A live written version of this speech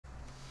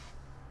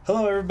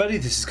Hello everybody,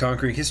 this is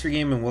Conquering History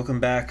Game and welcome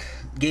back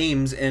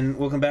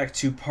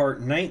to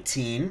part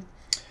 19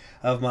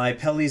 of my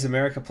Pelley's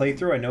America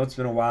playthrough. I know it's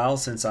been a while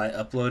since I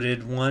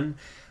uploaded one,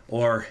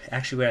 or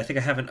actually wait, I think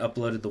I haven't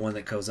uploaded the one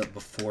that goes up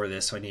before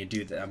this, so I need to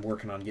do that. I'm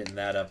working on getting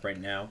that up right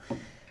now.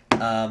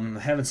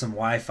 Having some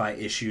Wi-Fi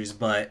issues,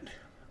 but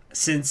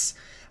since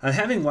I'm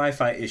having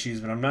Wi-Fi issues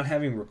but I'm not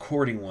having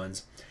recording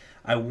ones,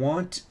 I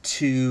want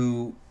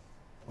to...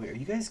 Wait, are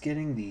you guys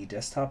getting the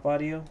desktop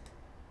audio?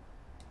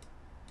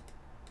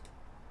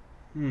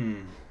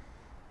 I'm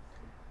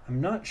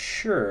not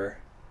sure.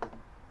 I'm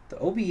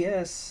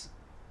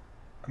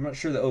not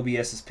sure the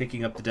OBS is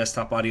picking up the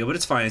desktop audio, but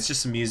it's fine. It's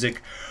just some music,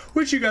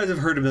 which you guys have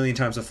heard a million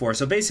times before.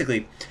 So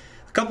basically,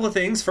 a couple of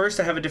things. First,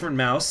 I have a different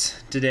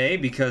mouse today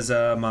because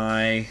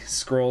my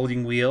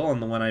scrolling wheel on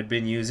the one I'd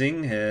been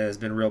using has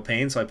been a real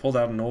pain. So I pulled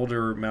out an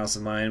older mouse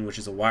of mine, which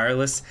is a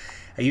wireless.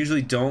 I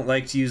usually don't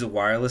like to use a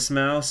wireless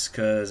mouse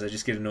because I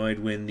just get annoyed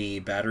when the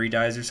battery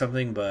dies or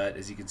something. But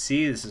as you can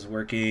see, this is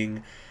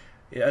working.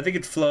 I think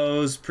it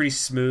flows pretty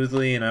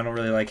smoothly, and I don't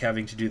really like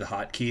having to do the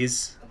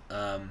hotkeys.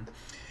 And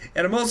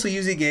I'm also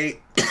using a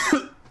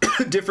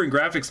different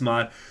graphics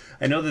mod.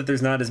 I know that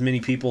there's not as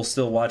many people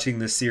still watching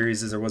this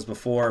series as there was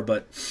before,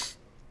 but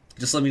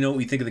just let me know what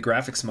you think of the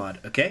graphics mod,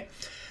 okay?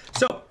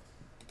 So,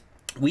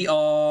 we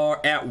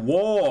are at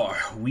war.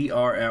 We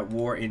are at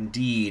war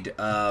indeed.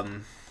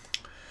 The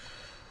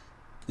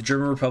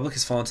German Republic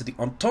has fallen to the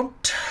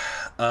Entente.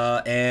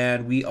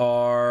 And we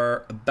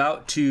are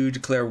about to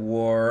declare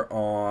war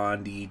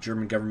on the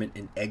German government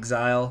in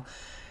exile.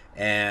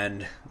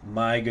 And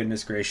my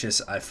goodness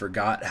gracious, I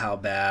forgot how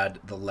bad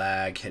the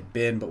lag had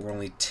been, but we're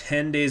only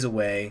 10 days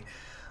away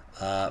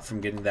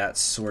from getting that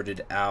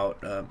sorted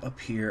out.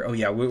 Up here, oh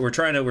yeah, we're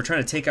trying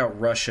to take out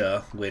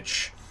Russia,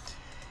 which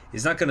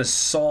is not going to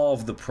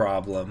solve the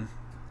problem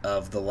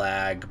of the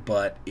lag,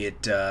 but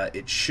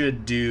it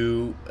should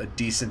do a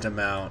decent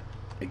amount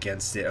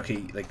against it.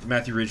 Okay, like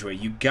Matthew Ridgway,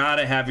 you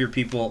gotta have your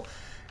people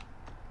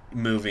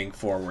moving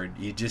forward.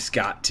 You just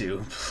got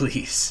to,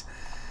 please.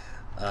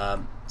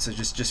 So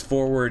just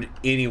forward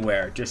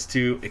anywhere, just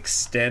to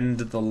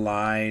extend the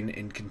line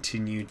and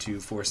continue to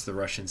force the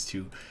Russians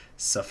to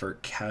suffer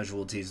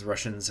casualties. The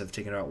Russians have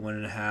taken out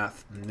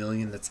 1.5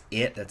 million. That's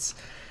it. That's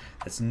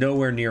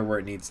nowhere near where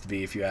it needs to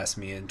be, if you ask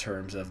me, in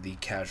terms of the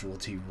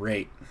casualty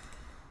rate.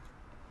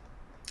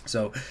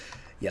 So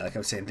yeah, like I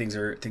was saying, things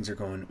are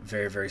going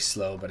very, very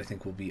slow, but I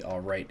think we'll be all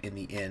right in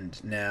the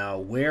end. Now,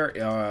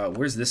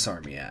 where's this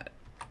army at?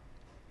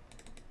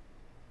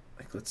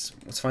 Like, let's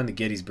find the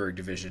Gettysburg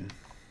Division.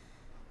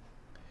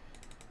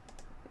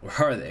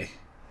 Where are they?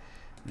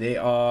 They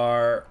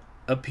are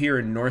up here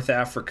in North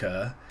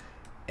Africa,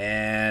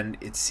 and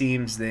it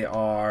seems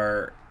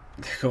they're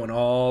going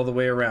all the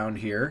way around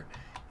here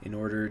in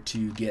order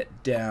to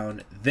get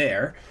down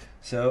there.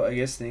 So I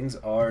guess things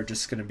are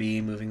just going to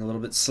be moving a little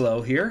bit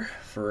slow here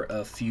for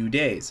a few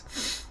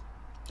days.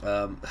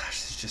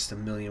 There's just a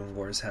million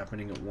wars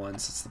happening at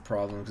once. It's the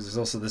problem, because there's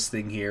also this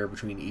thing here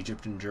between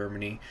Egypt and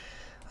Germany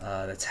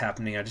that's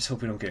happening. I just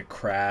hope we don't get a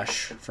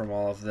crash from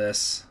all of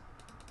this.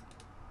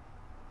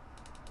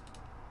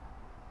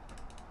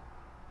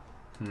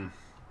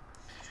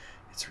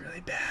 It's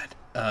really bad.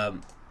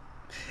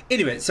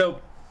 Anyway, so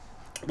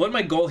what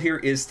my goal here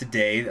is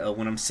today,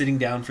 when I'm sitting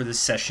down for this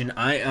session,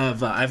 I've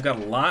got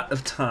a lot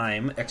of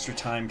time, extra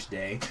time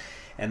today,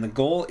 and the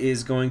goal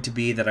is going to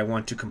be that I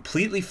want to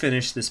completely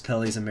finish this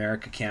Pelley's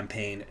America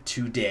campaign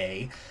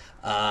today,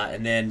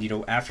 and then, you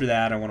know, after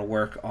that I want to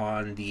work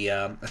on the,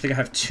 I think I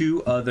have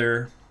two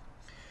other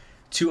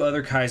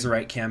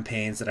Kaiserreich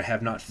campaigns that I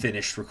have not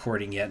finished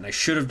recording yet, and I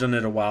should have done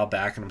it a while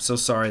back, and I'm so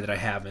sorry that I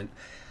haven't,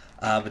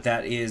 but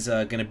that is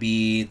going to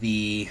be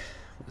the...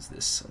 What is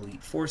this?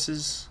 Elite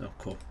Forces. Oh,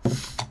 cool.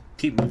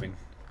 Keep moving.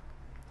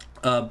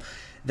 Those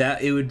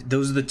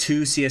are the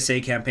two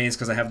CSA campaigns,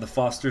 because I have the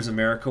Foster's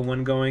America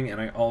one going, and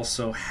I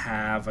also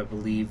have, I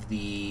believe,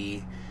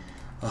 the...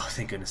 Oh,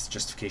 thank goodness,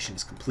 justification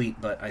is complete,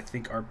 but I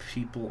think our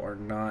people are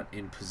not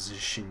in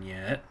position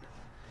yet.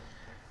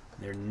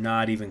 They're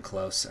not even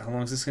close. How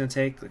long is this going to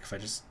take? Like, if I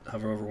just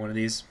hover over one of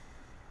these?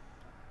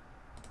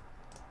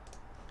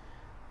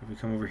 If we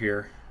come over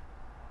here...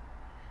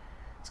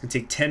 It's going to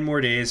take 10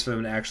 more days for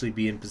them to actually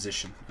be in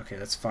position. Okay,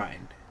 that's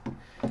fine.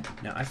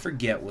 Now, I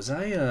forget, was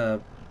I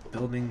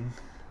building...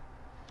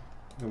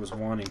 I was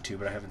wanting to,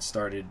 but I haven't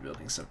started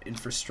building some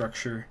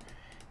infrastructure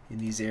in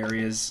these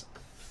areas.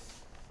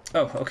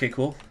 Oh, okay,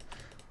 cool.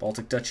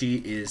 Baltic Duchy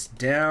is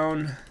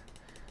down.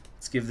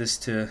 Let's give this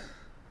to...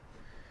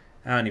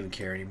 I don't even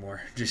care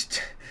anymore.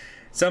 Just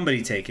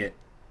somebody take it.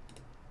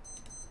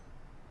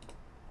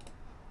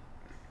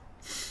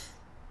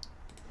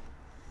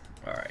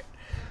 All right.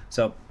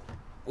 So...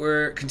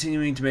 we're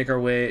continuing to make our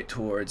way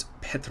towards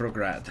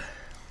Petrograd.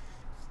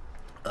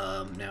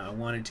 Now I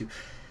wanted to...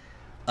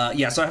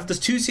 yeah, so I have those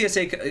two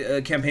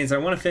CSA campaigns. I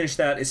want to finish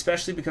that,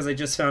 especially because I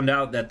just found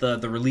out that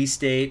the release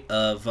date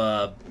of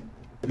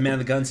Man of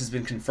the Guns has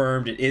been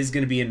confirmed. It is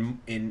going to be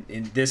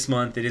in this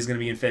month. It is going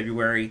to be in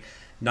February,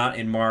 not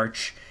in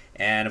March.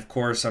 And of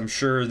course, I'm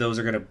sure those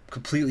are going to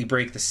completely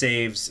break the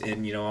saves,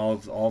 and you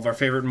know, all of our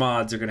favorite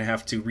mods are going to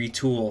have to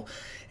retool.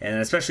 And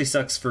it especially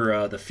sucks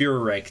for the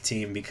Kaiserreich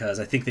team, because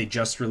I think they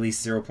just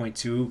released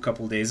 0.2 a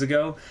couple days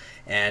ago,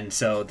 and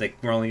so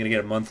we're only going to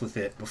get a month with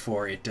it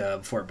before it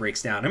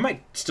breaks down. I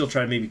might still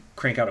try to maybe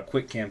crank out a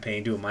quick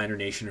campaign, do a minor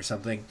nation or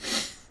something,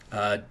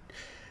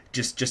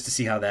 just to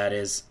see how that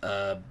is.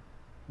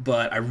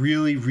 But I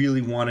really,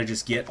 really want to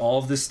just get all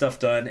of this stuff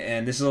done,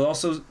 and this is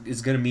also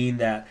going to mean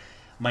that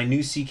my new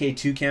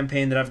CK2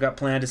 campaign that I've got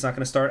planned is not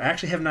going to start. I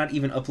actually have not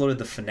even uploaded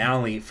the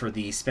finale for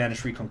the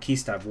Spanish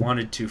Reconquista. I've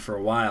wanted to for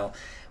a while,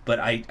 but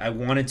I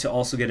wanted to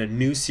also get a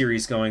new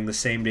series going the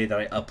same day that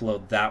I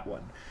upload that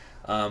one.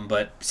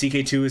 But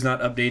CK2 is not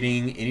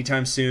updating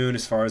anytime soon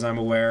as far as I'm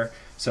aware,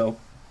 so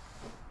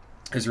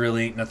there's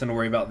really nothing to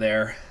worry about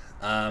there.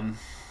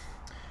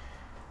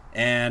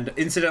 And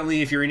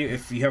incidentally, if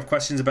you have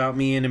questions about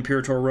me in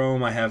Imperator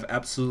Rome, I have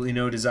absolutely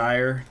no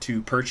desire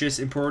to purchase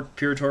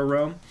Imperator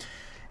Rome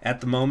at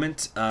the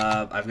moment.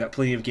 I've got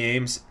plenty of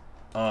games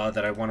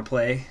that I want to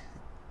play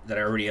that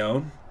I already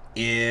own.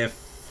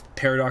 If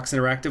Paradox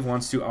Interactive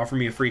wants to offer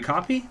me a free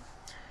copy,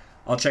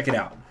 I'll check it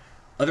out.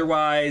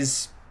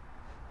 Otherwise,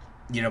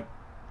 you know,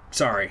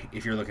 sorry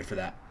if you're looking for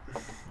that.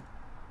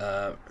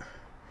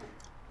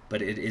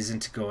 But it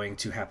isn't going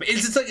to happen.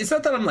 It's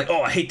not that I'm like,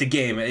 oh, I hate the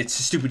game. It's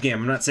a stupid game.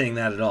 I'm not saying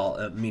that at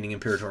all, meaning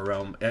Imperator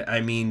Rome. I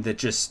mean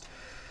that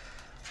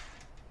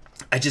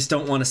I just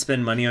don't want to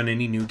spend money on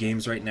any new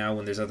games right now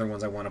when there's other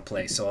ones I want to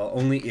play. So I'll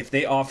only, if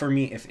they offer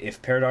me, if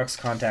Paradox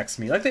contacts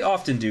me, like they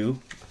often do,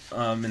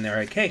 and they're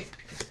like, hey,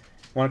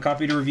 want a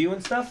copy to review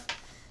and stuff?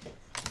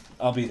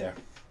 I'll be there.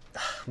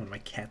 One of my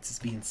cats is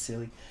being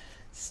silly.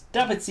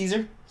 Stop it,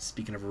 Caesar.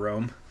 Speaking of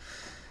Rome.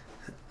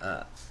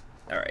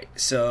 All right,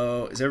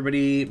 so is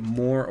everybody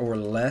more or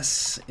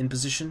less in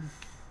position?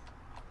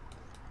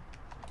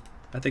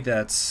 I think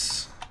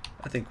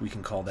we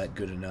can call that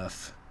good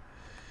enough.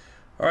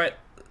 All right,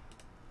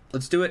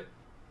 let's do it.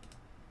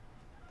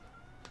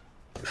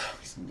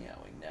 He's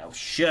meowing now.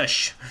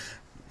 Shush.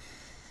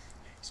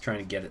 He's trying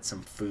to get at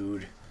some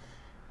food.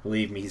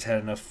 Believe me, he's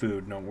had enough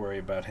food. Don't worry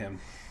about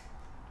him.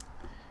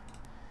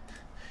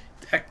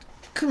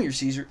 Come here,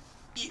 Caesar.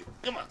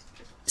 Come on.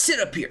 Sit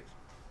up here.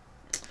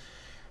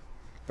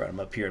 Brought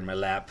him up here in my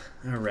lap.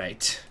 All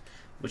right.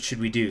 What should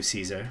we do,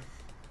 Caesar?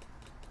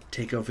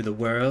 Take over the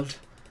world?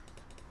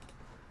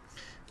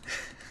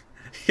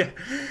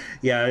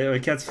 Yeah, my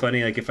cat's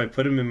funny. Like, if I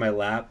put him in my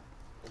lap,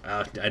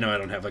 I know I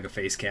don't have, like, a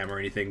face cam or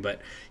anything,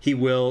 but he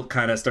will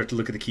kind of start to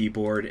look at the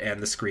keyboard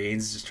and the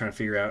screens, just trying to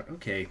figure out,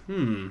 okay,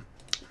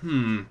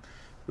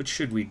 what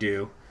should we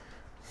do?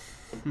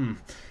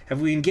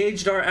 Have we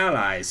engaged our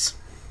allies?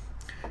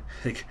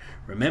 Like,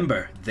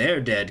 remember, their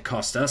dead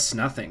cost us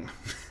nothing.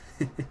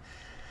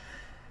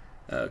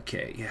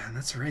 Okay, yeah,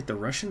 that's right. The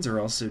Russians are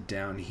also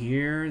down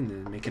here, and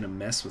they're making a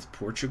mess with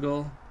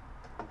Portugal.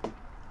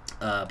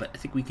 But I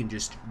think we can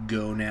just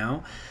go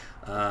now.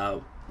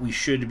 We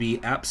should be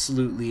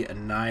absolutely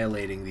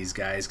annihilating these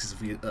guys, because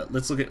if we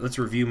let's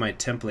review my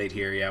template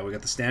here. Yeah, we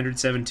got the standard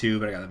 7-2,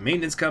 but I got the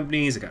maintenance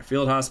companies, I got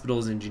field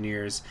hospitals,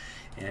 engineers,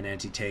 and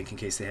anti-tank in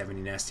case they have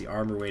any nasty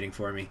armor waiting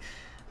for me.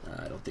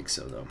 I don't think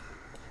so, though.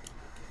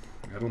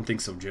 I don't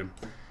think so, Jim.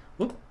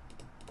 Whoop.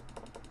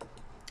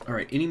 All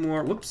right, any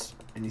more? Whoops.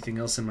 Anything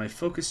else in my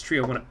focus tree?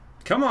 I want to...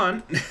 Come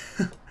on!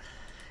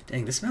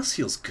 Dang, this mouse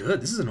feels good.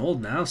 This is an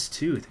old mouse,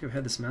 too. I think I've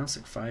had this mouse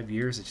like 5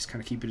 years. I just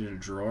kind of keep it in a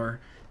drawer,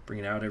 bring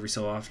it out every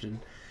so often.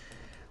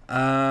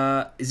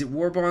 Is it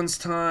war bonds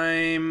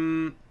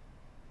time?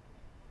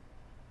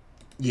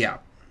 Yeah,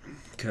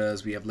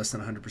 because we have less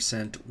than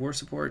 100% war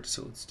support,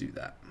 so let's do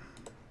that.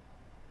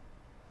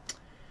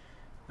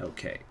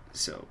 Okay,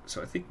 so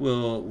I think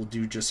we'll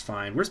do just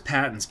fine. Where's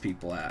Patton's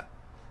people at?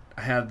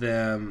 I have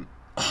them...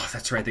 Oh,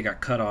 that's right, they got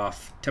cut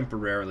off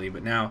temporarily,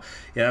 but now,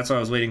 yeah, that's why I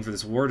was waiting for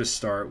this war to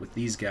start with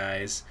these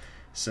guys.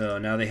 So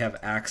now they have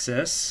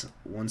access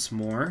once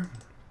more,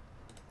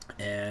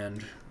 and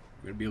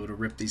we're going to be able to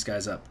rip these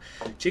guys up.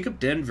 Jacob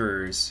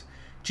Denvers.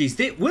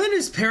 Jeez, when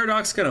is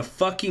Paradox going to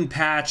fucking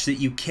patch that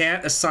you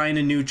can't assign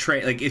a new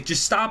trait? Like,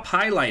 just stop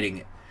highlighting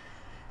it.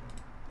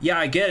 Yeah,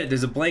 I get it,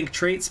 there's a blank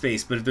trait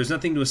space, but if there's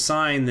nothing to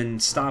assign, then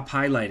stop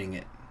highlighting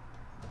it.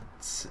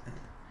 It's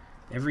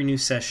every new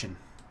session.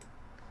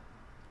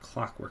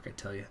 Clockwork, I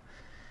tell you.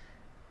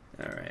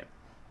 All right.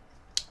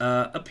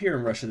 Up here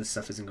in Russia, this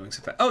stuff isn't going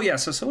so fast. Oh, yeah,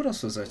 so what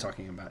else was I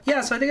talking about?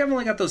 Yeah, so I think I've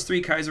only got those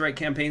 3 Kaiserreich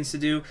campaigns to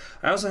do.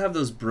 I also have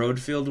those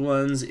Broadfield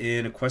ones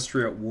in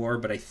Equestria at War,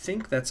 but I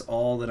think that's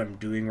all that I'm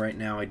doing right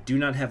now. I do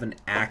not have an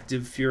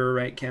active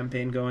Führerreich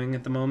campaign going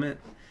at the moment.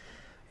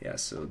 Yeah,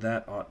 so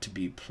that ought to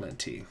be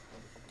plenty.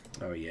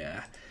 Oh,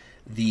 yeah.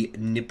 The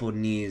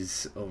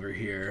Nipponese over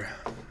here.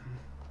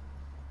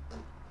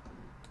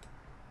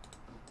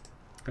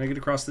 Can I get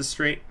across this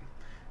straight?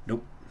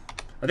 Nope.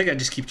 I think I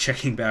just keep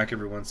checking back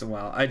every once in a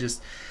while.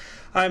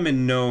 I'm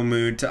in no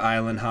mood to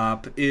island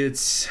hop.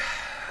 It's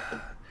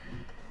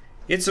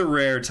a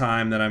rare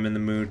time that I'm in the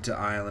mood to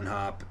island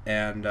hop,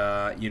 and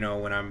you know,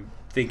 when I'm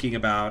thinking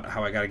about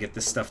how I got to get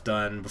this stuff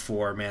done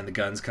before Man the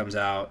Guns comes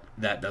out,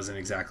 that doesn't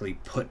exactly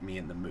put me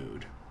in the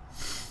mood.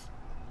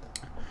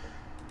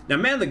 Now,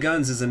 Man the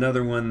Guns is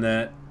another one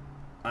that,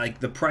 like,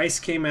 the price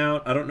came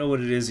out. I don't know what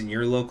it is in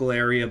your local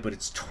area, but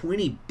it's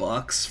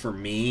 $20 for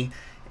me.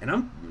 And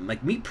I'm,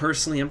 like, me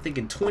personally, I'm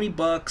thinking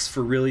 $20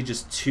 for really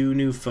just 2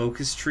 new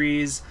focus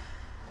trees.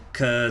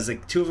 Because,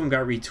 like, 2 of them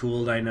got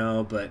retooled, I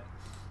know, but,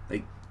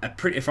 like,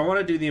 if I want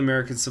to do the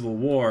American Civil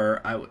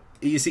War,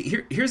 you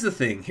see, here's the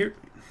thing. Here's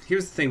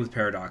the thing with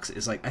Paradox,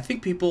 is, like, I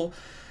think people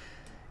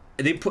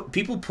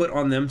put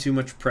on them too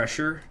much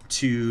pressure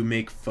to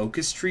make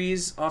focus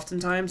trees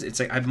oftentimes. It's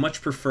like I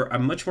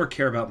much more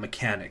care about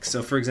mechanics.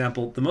 So for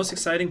example, the most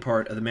exciting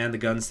part of the Man the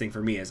Guns thing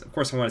for me is, of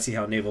course, I want to see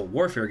how naval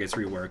warfare gets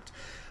reworked,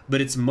 but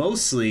it's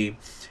mostly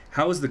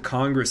how is the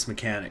Congress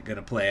mechanic going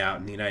to play out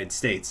in the United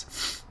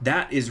States.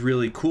 That is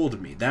really cool to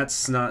me.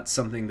 That's not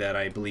something that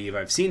I believe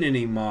I've seen in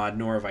any mod,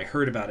 nor have I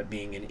heard about it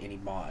being in any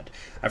mod.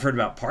 I've heard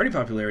about party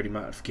popularity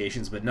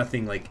modifications, but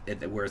nothing like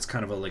where it's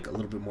kind of a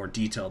little bit more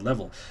detailed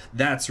level.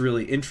 That's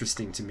really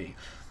interesting to me,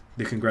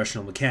 the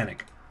congressional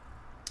mechanic.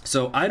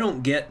 So I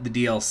don't get the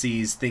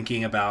DLCs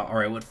thinking about, all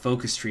right, what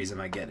focus trees am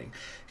I getting?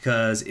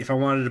 Because if I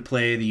wanted to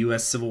play the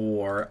U.S. Civil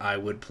War, I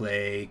would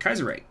play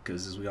Kaiserreich,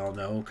 because as we all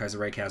know,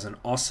 Kaiserreich has an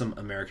awesome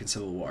American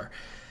Civil War.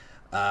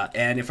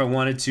 And if I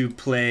wanted to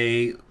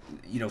play,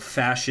 you know,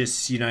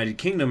 fascist United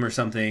Kingdom or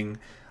something,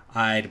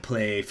 I'd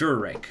play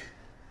Führerreich.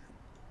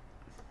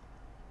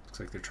 Looks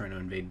like they're trying to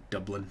invade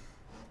Dublin.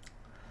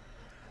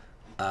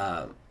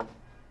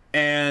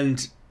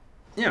 And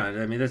yeah,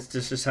 I mean, that's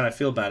just how I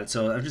feel about it.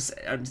 So I'm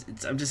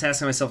just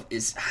asking myself,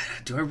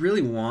 do I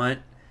really want,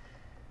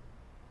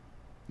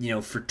 you know,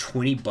 for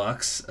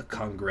 $20 a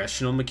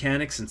congressional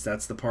mechanic, since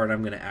that's the part I'm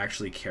going to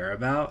actually care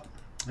about?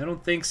 I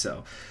don't think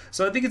so.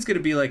 So I think it's going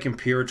to be like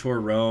Imperator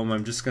Rome.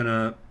 I'm just going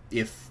to,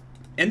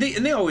 and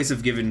they always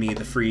have given me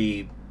the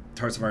free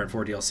Hearts of Iron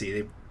 4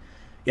 DLC.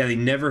 They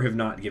never have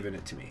not given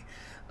it to me.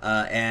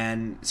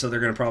 And so they're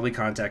going to probably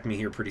contact me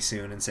here pretty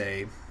soon and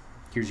say,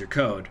 here's your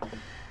code.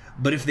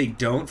 But if they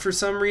don't for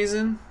some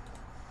reason,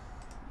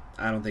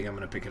 I don't think I'm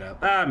going to pick it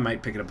up. I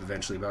might pick it up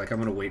eventually, but like I'm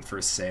going to wait for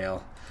a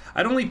sale.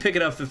 I'd only pick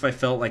it up if I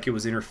felt like it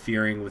was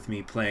interfering with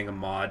me playing a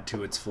mod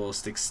to its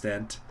fullest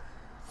extent.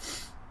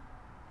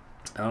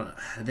 I don't know.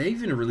 Have they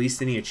even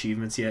released any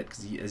achievements yet?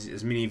 Because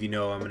as many of you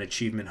know, I'm an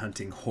achievement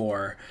hunting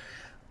whore.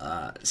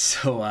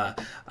 So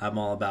I'm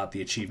all about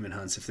the achievement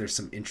hunts. If there's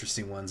some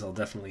interesting ones, I'll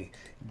definitely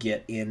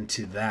get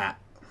into that.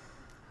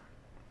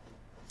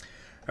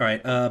 All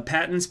right,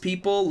 patents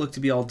people look to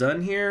be all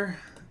done here.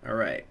 All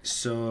right,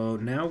 so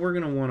now we're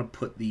going to want to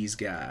put these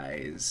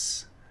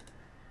guys,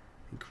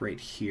 I think, right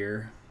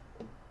here.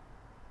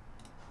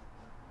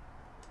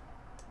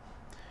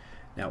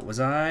 Now,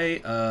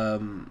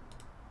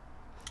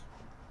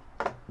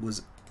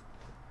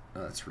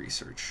 that's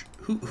research.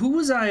 Who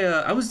was I?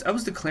 I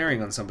was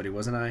declaring on somebody,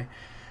 wasn't I?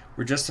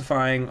 We're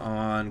justifying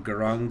on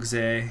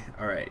Garangze.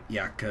 All right,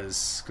 yeah,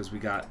 because we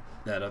got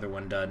that other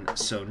one done.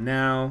 So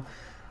now,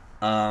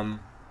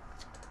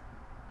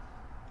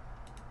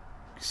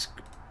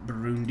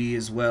 Burundi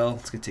as well.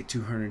 It's gonna take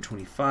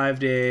 225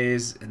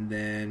 days, and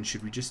then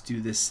should we just do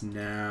this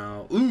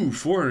now? Ooh,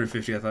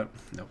 450. I thought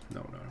no.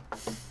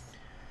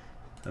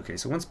 Okay,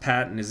 so once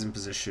patent is in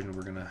position,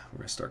 we're gonna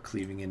start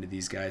cleaving into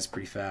these guys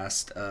pretty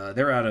fast.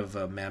 They're out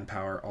of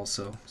manpower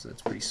also, so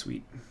that's pretty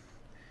sweet.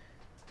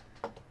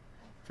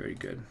 Very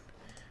good,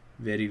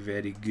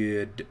 very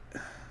good.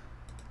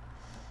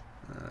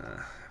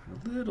 A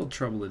little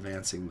trouble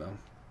advancing though.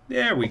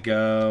 There we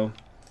go.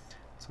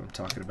 That's what I'm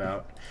talking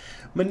about.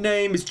 My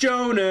name is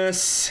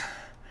Jonas,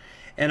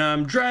 and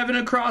I'm driving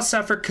across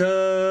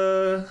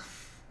Africa.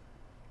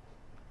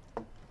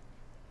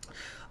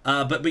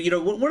 But you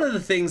know, one of the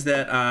things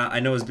that I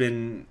know has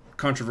been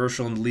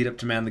controversial in the lead up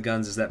to Man the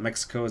Guns is that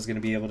Mexico is going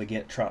to be able to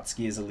get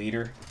Trotsky as a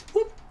leader.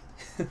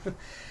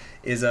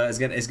 is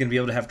going to be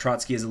able to have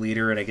Trotsky as a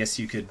leader, and I guess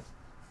you could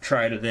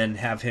try to then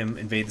have him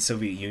invade the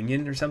Soviet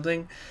Union or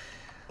something.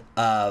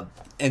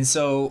 And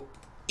so,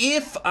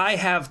 if I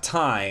have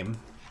time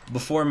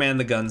before Man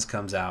the Guns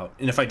comes out,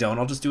 and if I don't,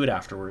 I'll just do it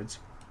afterwards.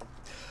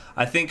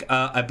 I think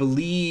I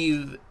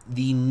believe it's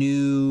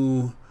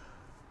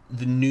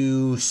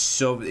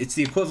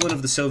the equivalent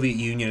of the Soviet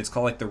Union. It's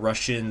called like the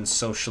Russian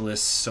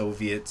Socialist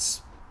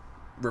Soviets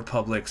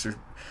Republics, or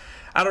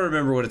I don't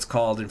remember what it's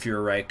called in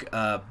Führerreich,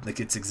 like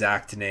its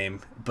exact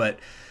name, but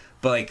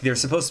like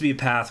there's supposed to be a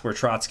path where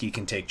Trotsky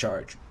can take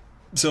charge.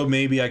 So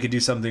maybe I could do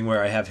something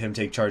where I have him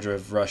take charge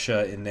of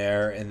Russia in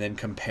there, and then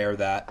compare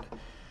that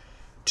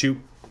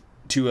to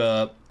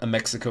a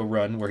Mexico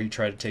run where he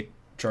tried to take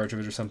charge of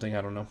it or something.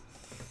 I don't know.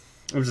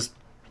 I'm just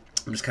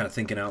kind of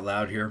thinking out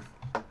loud here.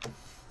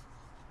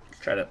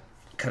 Try to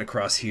cut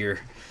across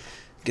here,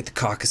 get the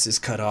Caucasus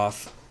cut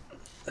off.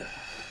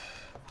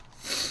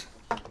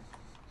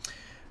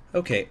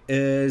 Okay,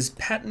 is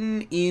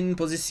patent in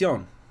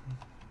position?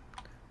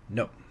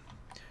 No,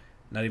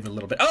 not even a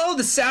little bit. Oh,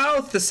 the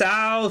south, the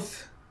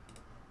south.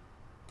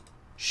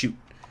 Shoot,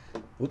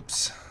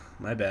 whoops,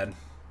 my bad.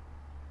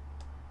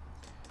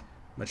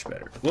 Much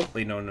better. Whoop,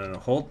 wait, no,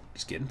 hold.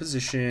 Just get in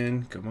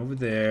position. Come over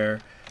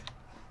there.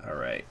 All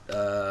right.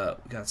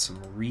 We got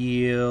some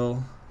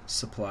real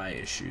supply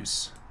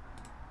issues.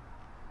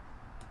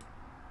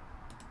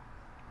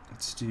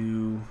 Let's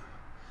do...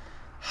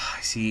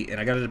 I see, and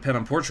I got to depend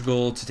on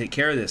Portugal to take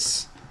care of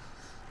this.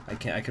 I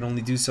can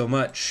only do so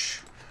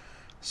much.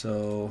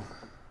 So,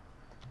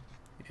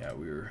 yeah,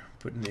 we were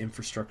putting the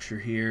infrastructure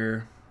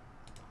here.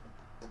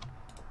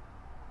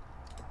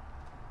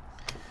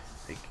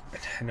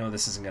 I know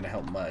this isn't going to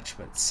help much,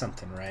 but it's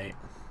something, right?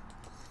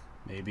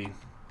 Maybe.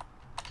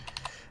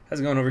 How's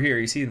it going over here?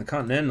 You see, in the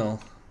Continental,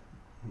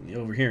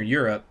 over here in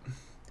Europe,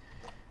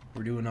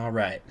 we're doing all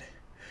right.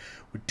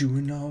 We're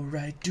doing all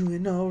right,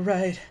 doing all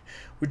right.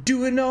 We're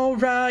doing all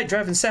right,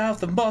 driving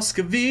south of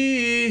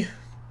Muscovy.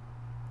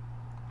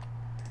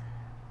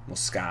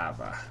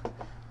 Moscova.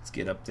 Let's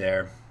get up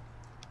there.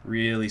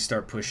 Really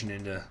start pushing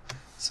into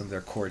some of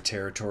their core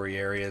territory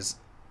areas.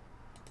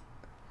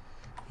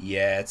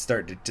 Yeah, it's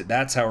starting to...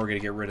 That's how we're going to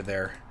get rid of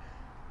their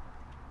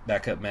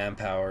backup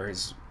manpower,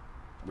 is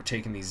we're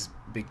taking these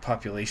big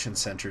population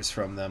centers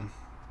from them.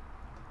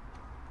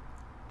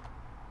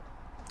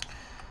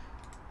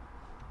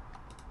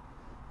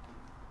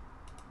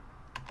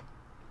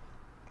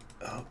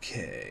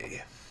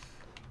 Okay.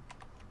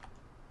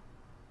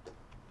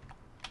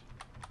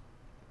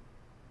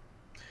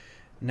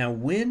 Now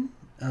when...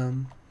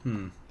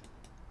 These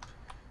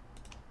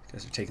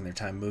guys are taking their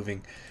time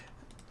moving.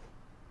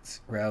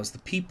 Rouse the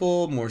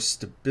people, more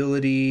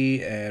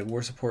stability, and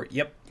war support.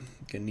 Yep,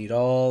 gonna need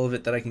all of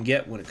it that I can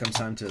get when it comes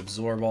time to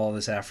absorb all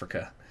this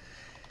Africa.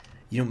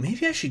 You know,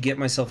 maybe I should get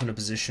myself in a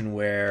position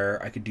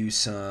where I could do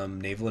some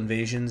naval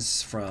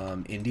invasions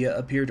from India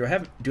up here. Do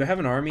I have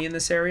an army in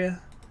this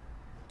area?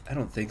 I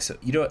don't think so.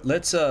 You know what?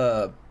 Let's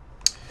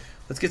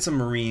get some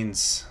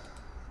Marines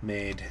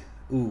made.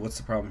 Ooh, what's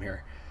the problem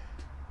here?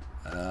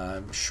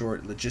 I'm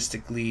short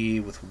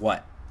logistically with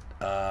what?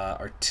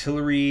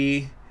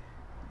 Artillery.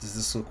 Does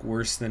this look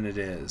worse than it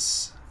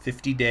is?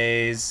 50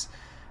 days.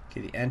 Okay,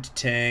 the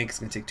anti-tank is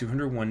going to take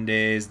 201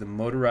 days. The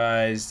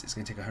motorized is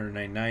going to take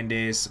 199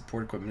 days.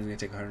 Support equipment is going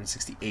to take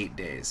 168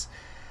 days.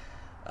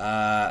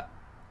 Okay,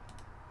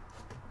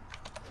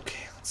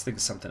 let's think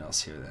of something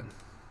else here then.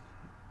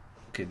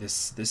 Okay,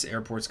 this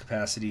airport's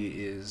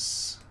capacity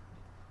is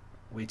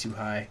way too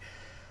high.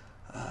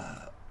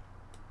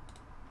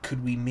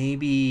 Could we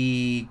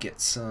maybe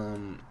get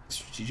some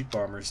strategic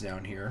bombers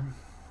down here?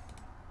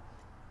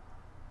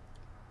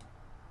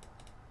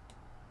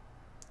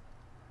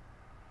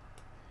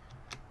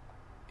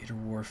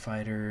 Interwar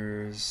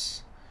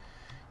fighters.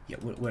 Yeah,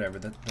 whatever.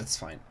 That's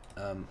fine.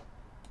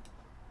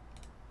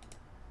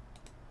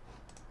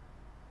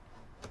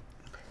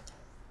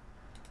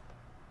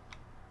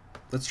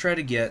 Let's try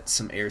to get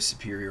some air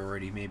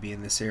superiority maybe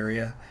in this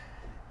area,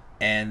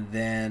 and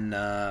then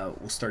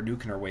we'll start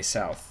nuking our way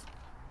south.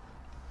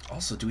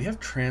 Also, do we have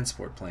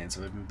transport planes?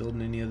 Have I been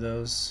building any of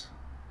those?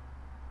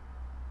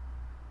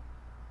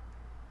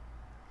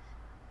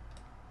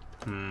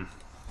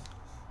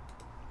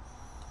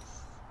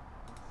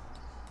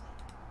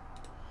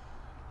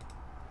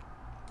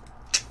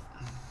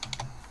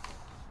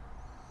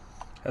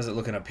 How's it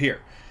looking up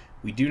here?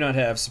 We do not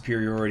have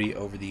superiority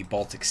over the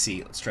Baltic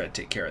Sea. Let's try to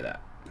take care of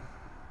that.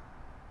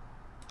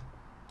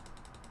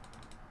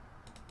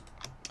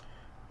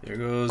 There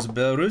goes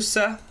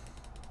Belarusa.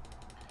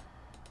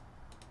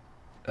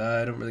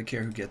 I don't really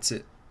care who gets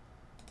it.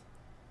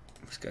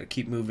 Just gotta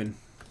keep moving.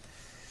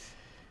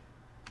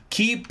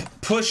 Keep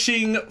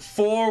pushing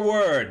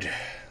forward.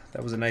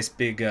 That was a nice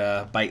big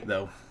bite,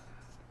 though.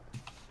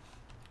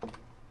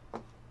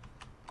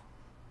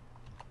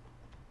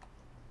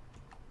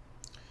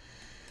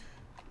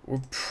 We're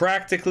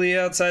practically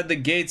outside the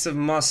gates of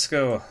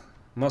Moscow.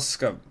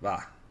 Moscow.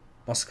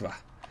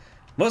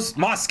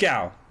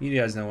 Moscow. You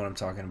guys know what I'm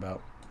talking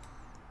about.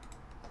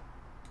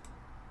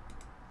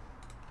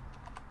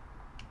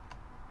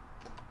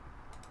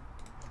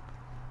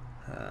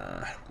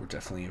 We're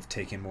definitely have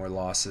taken more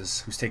losses.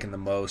 Who's taken the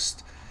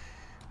most?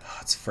 Oh,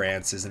 it's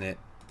France, isn't it?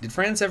 Did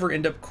France ever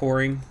end up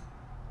coring?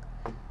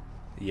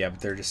 Yeah, but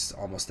they're just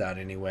almost out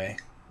anyway.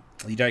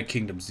 The United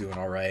Kingdom's doing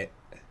all right.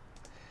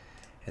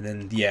 And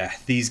then, yeah,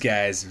 these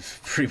guys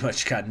have pretty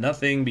much got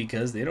nothing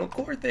because they don't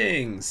core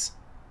things.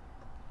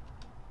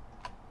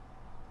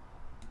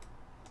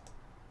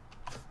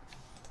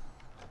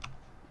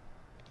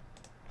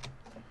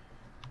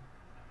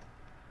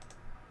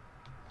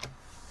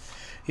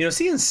 You know,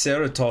 seeing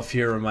Saratov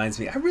here reminds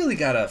me, I really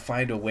gotta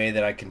find a way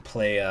that I can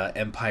play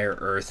Empire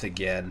Earth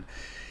again.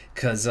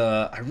 Because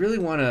I really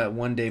want to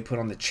one day put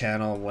on the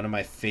channel one of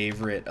my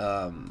favorite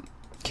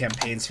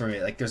campaigns from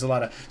it. Like, there's a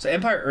lot of... So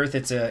Empire Earth,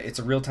 it's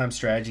a real-time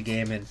strategy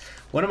game, and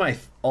one of my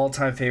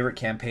all-time favorite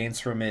campaigns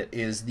from it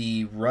is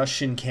the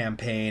Russian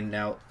campaign.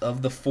 Now,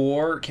 of the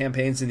 4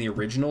 campaigns in the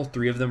original,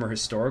 3 of them are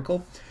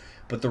historical,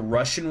 but the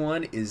Russian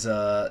one is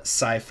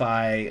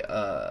sci-fi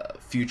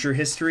future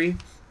history,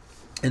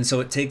 and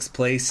so it takes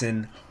place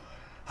in...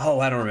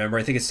 Oh, I don't remember.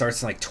 I think it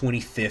starts in like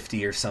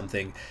 2050 or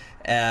something,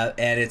 and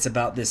it's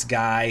about this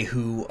guy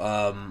who...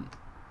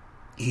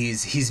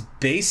 he's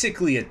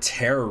basically a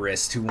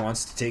terrorist who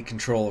wants to take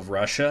control of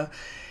Russia,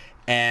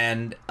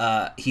 and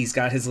he's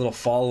got his little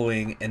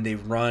following, and they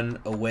run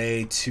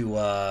away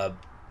to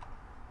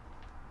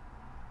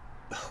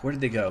where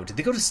did they go? Did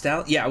they go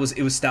to Yeah, it was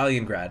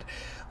Stalingrad,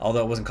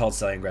 although it wasn't called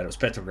Stalingrad. It was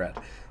Petrograd.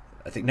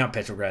 I think not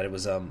Petrograd. It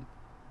was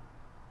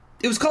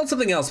called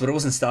something else, but it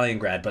wasn't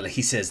Stalingrad. But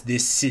he says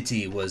this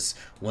city was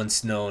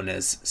once known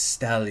as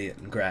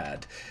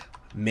Stalingrad.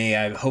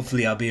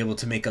 Hopefully I'll be able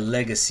to make a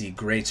legacy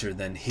greater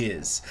than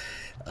his,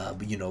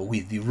 you know,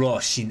 with the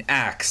Russian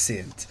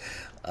accent,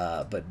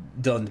 but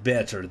done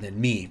better than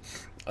me.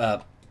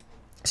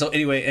 So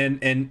anyway,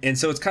 and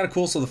so it's kind of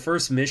cool. So the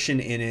first mission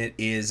in it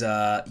is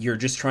you're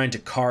just trying to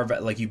carve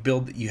out, like you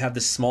have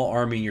this small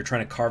army and you're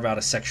trying to carve out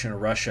a section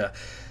of Russia.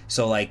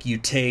 So like you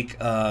take,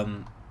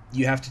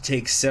 you have to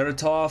take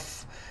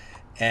Saratov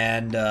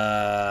and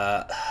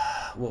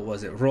what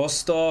was it,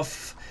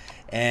 Rostov,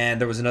 and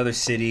there was another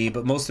city,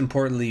 but most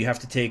importantly you have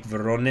to take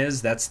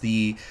Voronezh.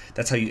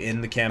 That's how you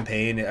end the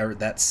campaign, or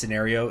that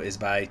scenario is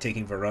by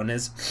taking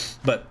Voronezh.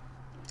 But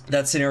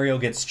that scenario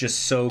gets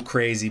just so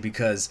crazy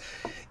because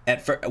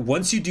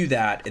once you do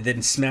that, and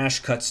then smash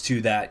cuts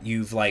to that,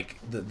 you've like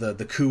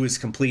the coup is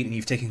complete and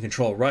you've taken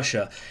control of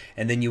Russia,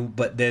 and then you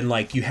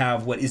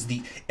have what is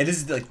and this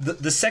is like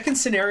the second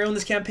scenario in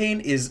this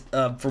campaign is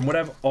from what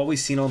I've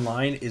always seen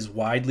online is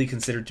widely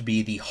considered to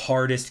be the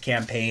hardest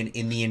campaign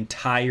in the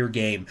entire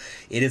game.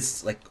 It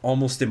is like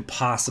almost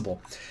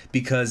impossible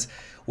because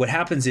what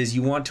happens is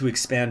you want to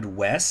expand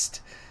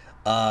west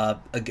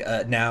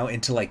now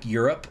into like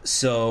Europe,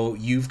 so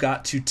you've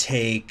got to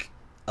take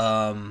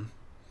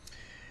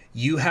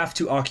you have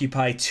to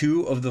occupy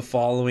 2 of the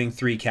following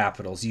 3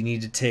 capitals. You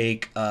need to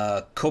take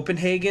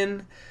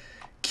Copenhagen,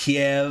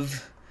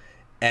 Kiev,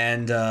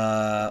 and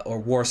or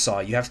Warsaw.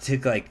 You have to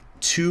take like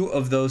 2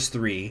 of those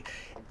 3,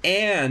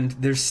 and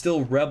there's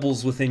still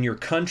rebels within your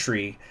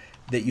country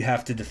that you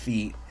have to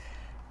defeat.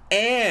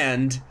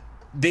 And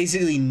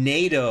basically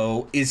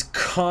NATO is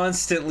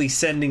constantly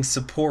sending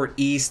support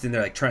east, and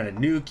they're like trying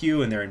to nuke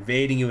you and they're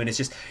invading you, and it's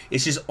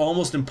just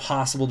almost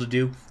impossible to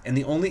do. And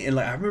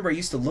I remember I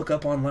used to look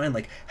up online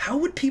like how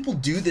would people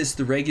do this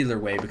the regular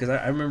way, because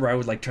I remember I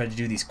would like try to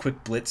do these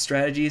quick blitz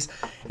strategies,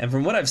 and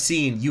from what I've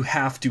seen you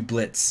have to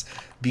blitz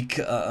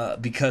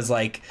because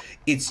like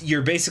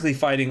you're basically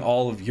fighting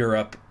all of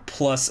Europe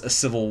plus a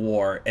civil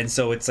war, and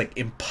so it's like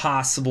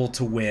impossible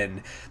to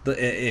win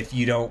if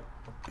you don't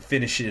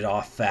finish it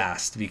off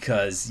fast,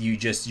 because you're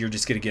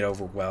just gonna get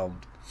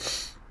overwhelmed.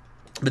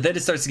 But then it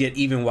starts to get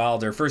even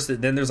wilder.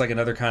 Then there's like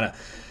another kind of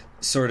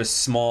sort of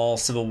small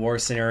civil war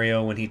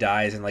scenario when he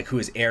dies and like who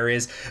his heir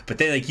is. But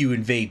then like you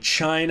invade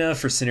China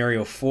for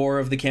scenario 4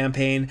 of the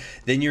campaign,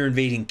 then you're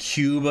invading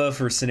Cuba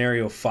for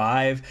scenario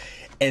 5,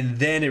 and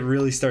then it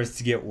really starts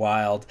to get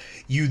wild.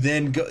 You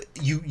then go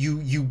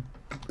you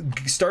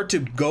start to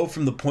go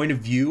from the point of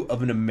view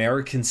of an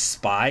American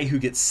spy who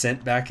gets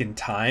sent back in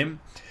time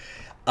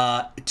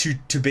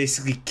to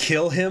basically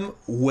kill him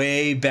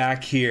way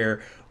back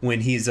here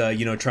when he's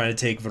you know, trying to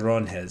take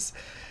Voronezh.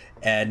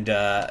 And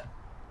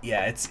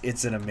yeah,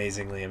 it's an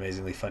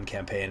amazingly fun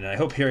campaign, and I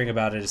hope hearing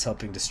about it is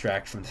helping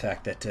distract from the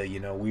fact that you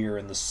know, we are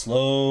in the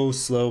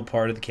slow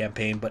part of the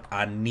campaign, but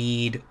I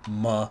need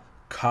my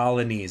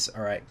colonies.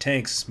 All right,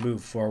 tanks,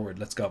 move forward.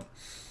 Let's go.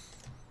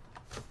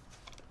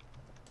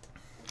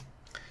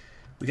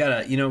 We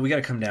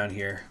gotta come down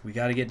here. We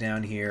gotta get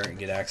down here and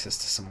get access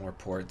to some more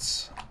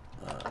ports.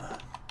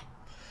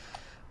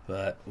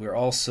 But we're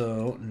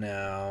also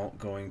now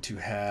going to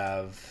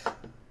have,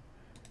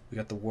 we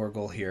got the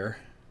Wargle here.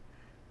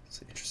 It's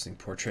an interesting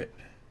portrait.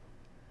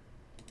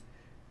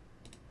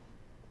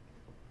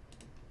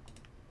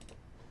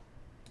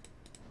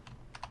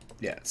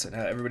 Yeah, so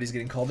now everybody's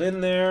getting called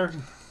in there.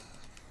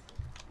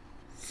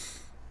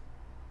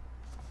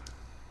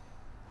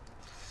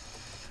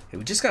 Yeah,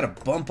 we just got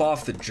to bump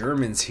off the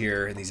Germans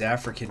here in these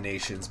African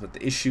nations, but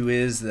the issue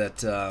is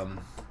that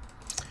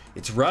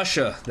it's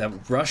Russia.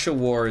 That Russia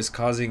war is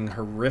causing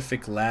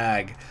horrific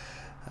lag.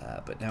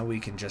 But now we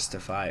can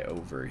justify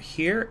over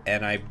here,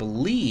 and I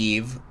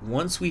believe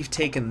once we've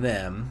taken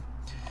them,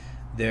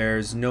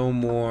 there's no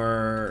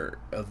more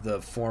of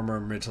the former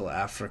Middle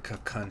Africa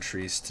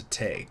countries to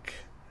take,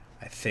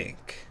 I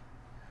think.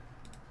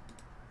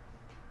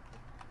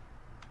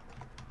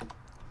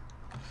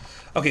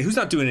 Okay, who's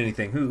not doing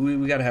anything?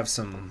 We gotta have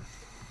some...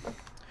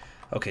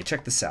 Okay,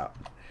 check this out.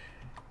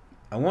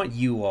 I want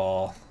you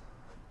all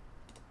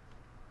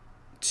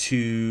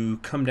to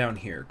come down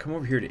here. Come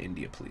over here to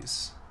India,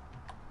 please.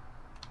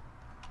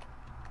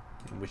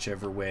 In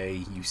whichever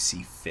way you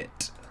see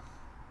fit.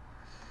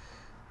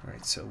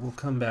 Alright, so we'll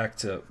come back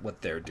to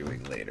what they're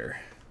doing later.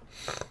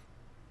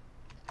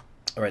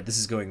 Alright, this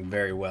is going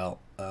very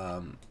well.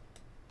 The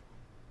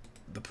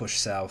push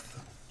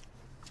south.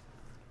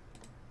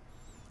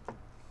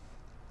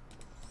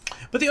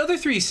 But the other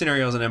 3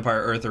 scenarios in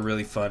Empire Earth are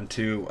really fun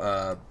too.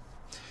 Let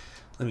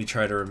me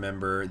try to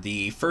remember.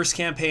 The first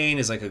campaign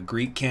is like a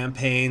Greek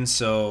campaign,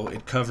 so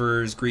it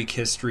covers Greek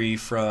history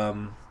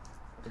from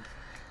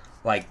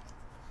like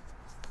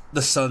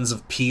the sons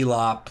of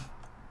Pelop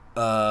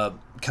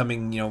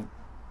coming,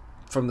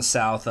 from the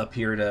south up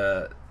here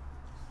to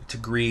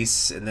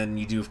Greece, and then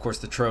you do, of course,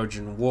 the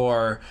Trojan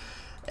War,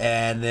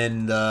 and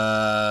then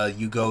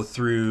you go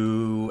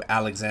through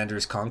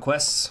Alexander's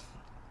conquests.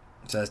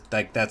 So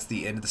that's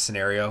the end of the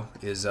scenario.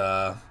 Is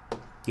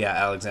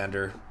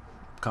Alexander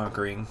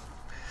conquering,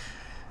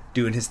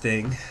 doing his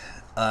thing.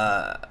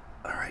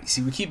 All right,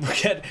 see, we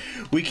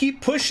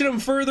keep pushing them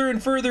further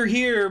and further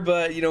here,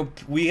 but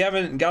we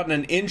haven't gotten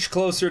an inch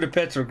closer to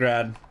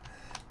Petrograd.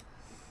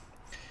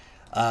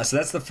 So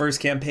that's the first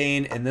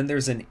campaign, and then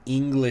there's an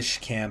English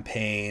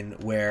campaign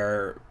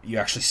where you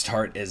actually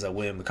start as a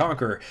William the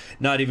Conqueror,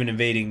 not even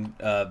invading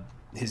doing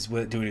his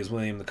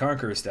William the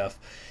Conqueror stuff.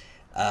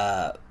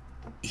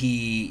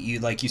 You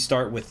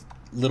start with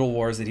little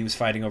wars that he was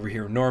fighting over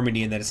here in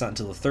Normandy, and then it's not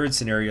until the third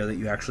scenario that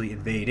you actually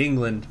invade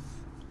England.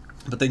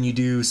 But then you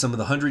do some of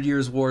the 100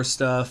 Years' War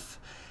stuff,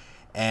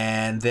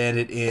 and then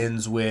it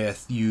ends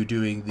with you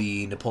doing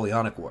the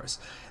Napoleonic Wars.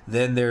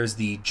 Then there's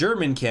the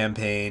German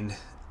campaign,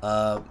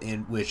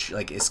 in which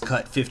is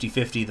cut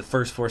 50-50. The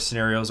first 4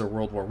 scenarios are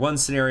World War I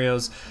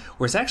scenarios,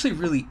 where it's actually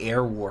really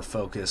air war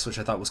focused, which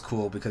I thought was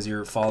cool because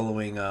you're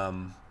following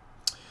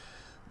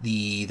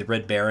the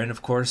Red Baron,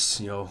 of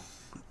course.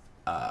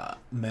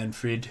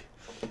 Manfred.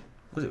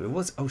 What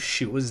was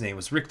his name? It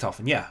was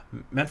Richthofen. Yeah,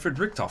 Manfred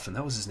Richthofen.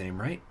 That was his name,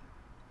 right?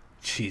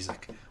 Jeez,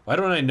 why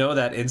don't I know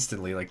that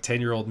instantly?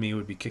 10-year-old me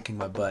would be kicking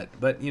my butt.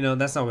 But,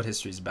 that's not what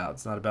history's about.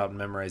 It's not about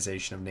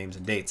memorization of names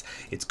and dates.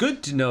 It's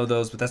good to know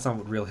those, but that's not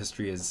what real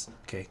history is.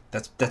 Okay,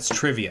 that's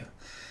trivia.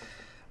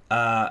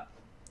 Oh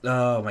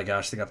my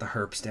gosh, they got the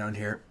herps down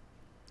here.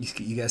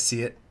 You guys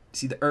see it?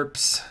 See the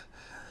herps?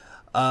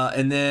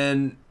 And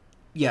then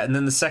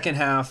the second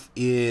half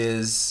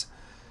is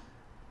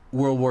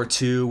World War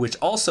II, which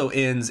also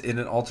ends in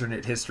an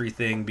alternate history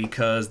thing,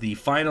 because the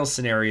final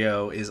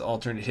scenario is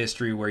alternate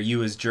history where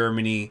you as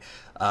Germany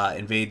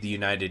invade the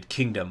United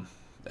Kingdom.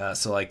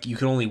 So you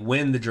can only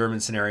win the German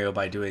scenario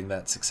by doing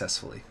that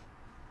successfully.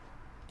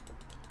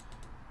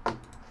 But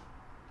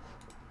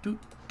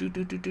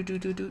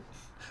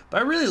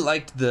I really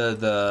liked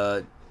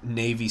the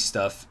Navy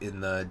stuff in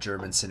the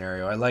German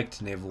scenario. I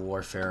liked naval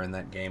warfare in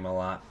that game a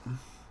lot.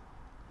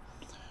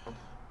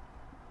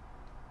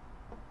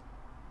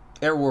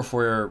 Air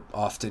warfare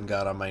often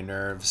got on my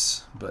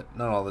nerves, but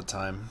not all the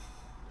time.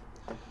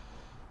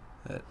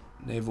 That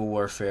naval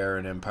warfare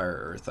and Empire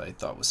Earth I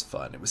thought was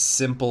fun. It was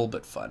simple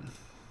but fun.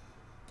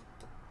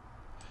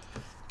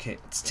 Okay,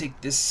 let's take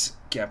this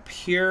gap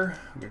here.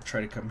 I'm going to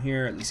try to come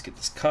here, at least get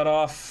this cut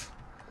off.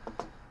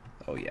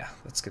 Oh yeah,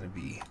 that's going to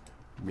be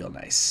real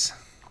nice.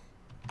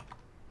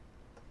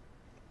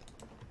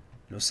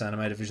 No sign of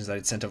my divisions that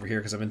I'd sent over here,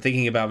 because I've been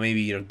thinking about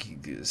maybe,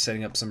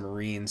 setting up some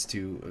Marines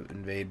to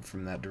invade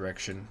from that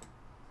direction.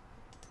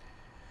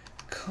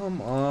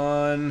 Come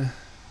on.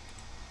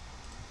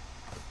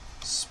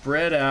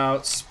 Spread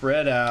out,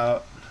 spread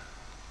out.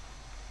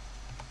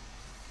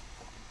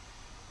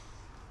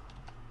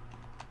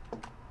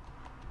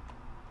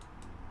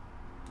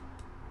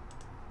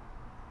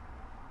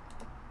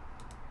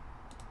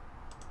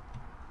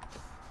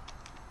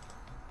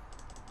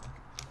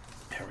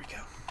 There we go.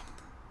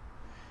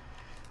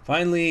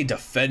 Finally,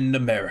 defend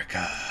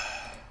America.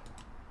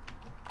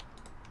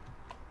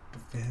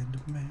 Defend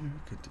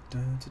America.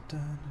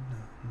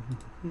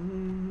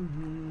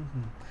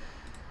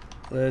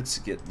 Let's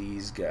get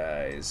these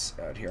guys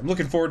out here. I'm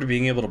looking forward to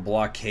being able to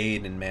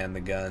blockade and man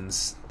the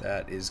guns.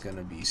 That is going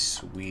to be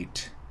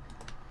sweet.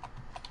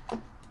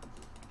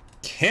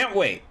 Can't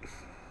wait.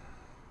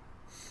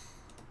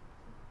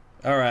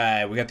 All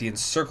right, we got the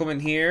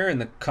encirclement here in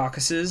the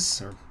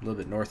Caucasus, or a little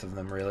bit north of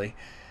them, really.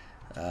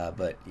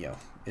 But,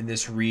 in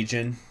this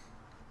region.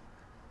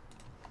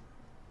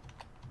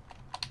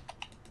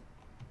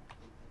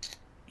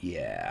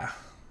 Yeah,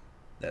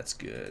 that's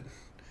good.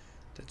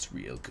 That's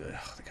real good.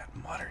 Oh, they got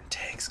modern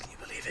tanks. Can you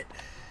believe it?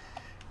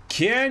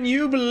 Can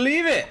you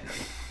believe it?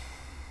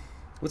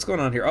 What's going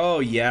on here? Oh,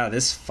 yeah,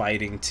 this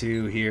fighting,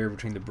 too, here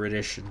between the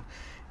British and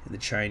the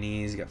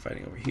Chinese. You got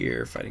fighting over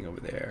here, fighting over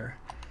there.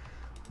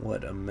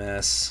 What a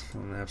mess.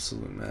 What an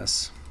absolute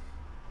mess.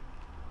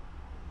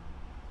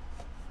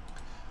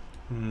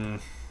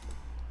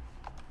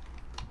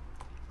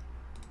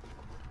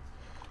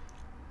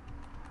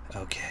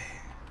 Okay.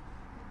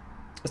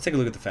 Let's take a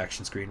look at the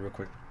faction screen real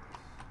quick.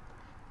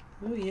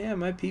 Oh yeah,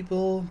 my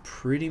people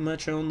pretty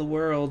much own the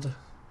world.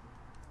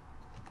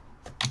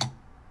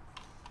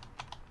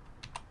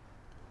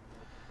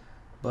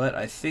 But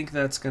I think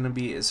that's going to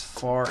be as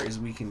far as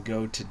we can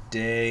go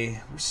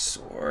today. We're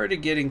sort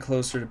of getting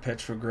closer to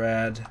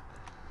Petrograd,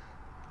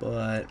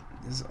 but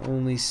there's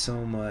only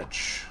so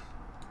much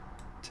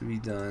to be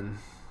done.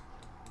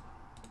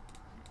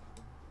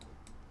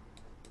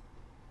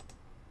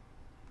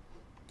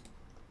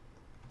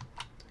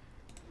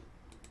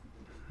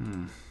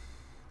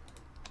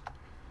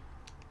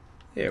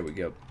 There we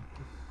go.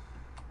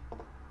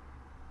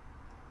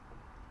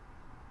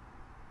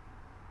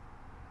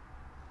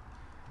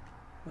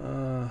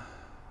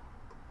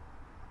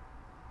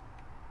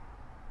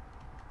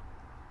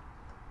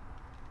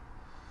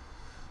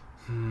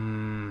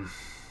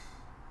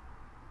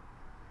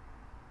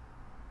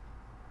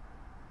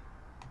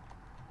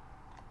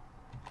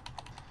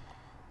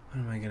 What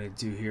am I going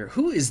to do here?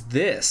 Who is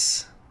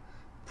this?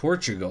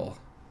 Portugal.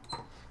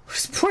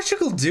 What's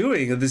Portugal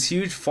doing with this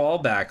huge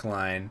fallback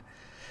line?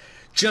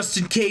 Just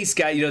in case,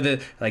 guys, you know,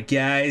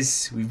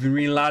 guys, we've been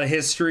reading a lot of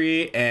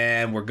history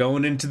and we're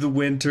going into the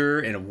winter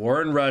and a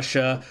war in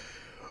Russia.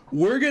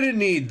 We're going to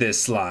need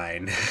this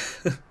line.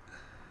 It's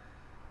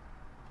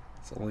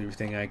the only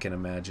thing I can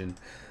imagine.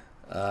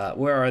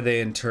 Where are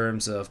they in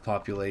terms of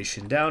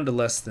population? Down to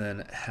less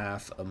than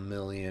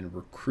 500,000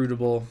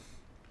 recruitable.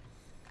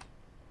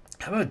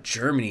 How about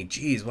Germany?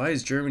 Geez, why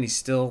is Germany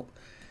still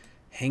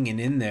hanging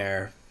in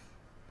there?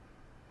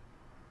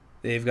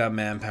 They've got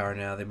manpower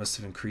now. They must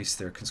have increased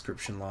their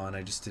conscription law, and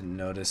I just didn't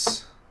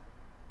notice.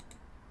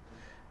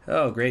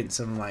 Oh, great. And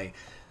some of my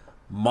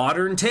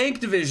modern tank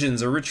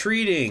divisions are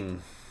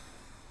retreating.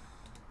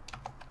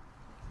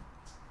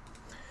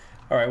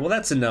 All right, well,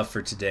 that's enough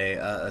for today.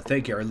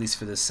 Thank you, or at least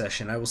for this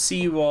session. I will see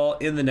you all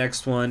in the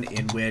next one,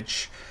 in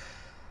which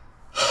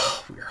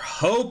we're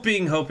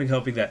hoping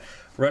that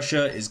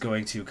Russia is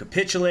going to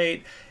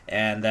capitulate,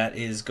 and that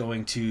is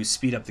going to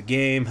speed up the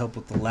game, help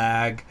with the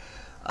lag.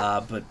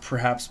 But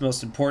perhaps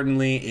most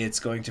importantly, it's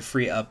going to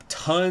free up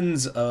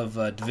tons of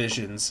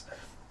divisions,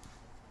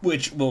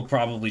 which will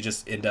probably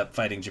just end up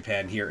fighting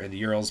Japan here in the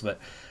Urals. But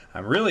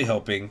I'm really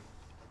hoping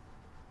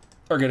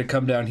are going to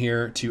come down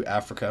here to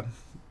Africa.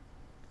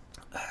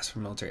 As for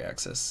military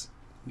access,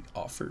 we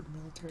offer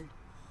military.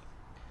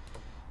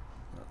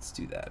 Let's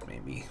do that.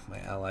 Maybe my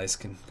allies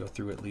can go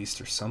through at least,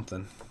 or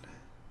something.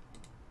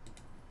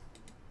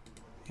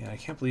 Yeah, I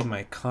can't believe my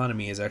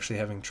economy is actually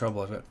having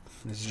trouble.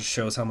 This just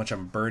shows how much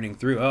I'm burning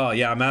through. Oh,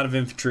 yeah, I'm out of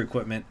infantry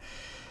equipment.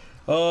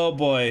 Oh,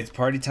 boy, it's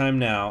party time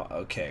now.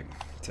 Okay,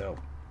 so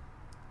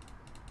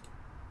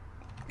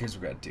here's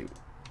what we got to do.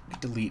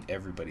 Delete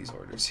everybody's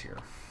orders here.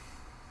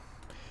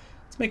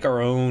 Let's make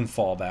our own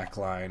fallback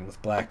line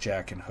with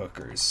blackjack and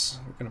hookers.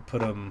 We're going to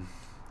put them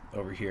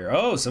over here.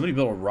 Oh, somebody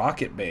built a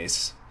rocket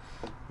base.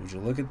 Would you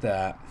look at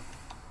that?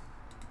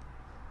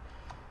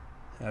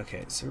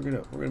 Okay, so we're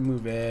gonna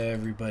move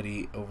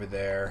everybody over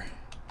there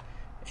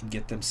and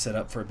get them set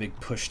up for a big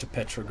push to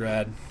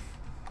Petrograd.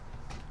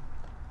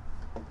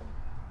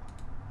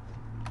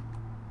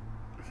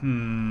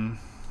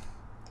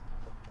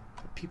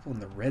 People in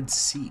the Red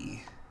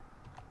Sea.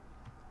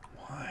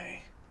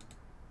 Why?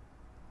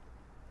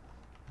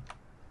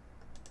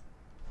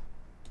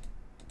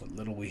 What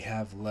little we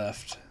have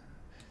left.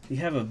 We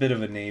have a bit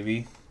of a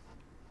navy.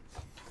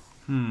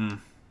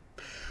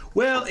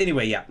 Well,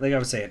 anyway, yeah, like I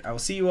was saying, I will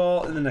see you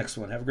all in the next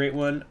one. Have a great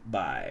one.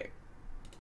 Bye.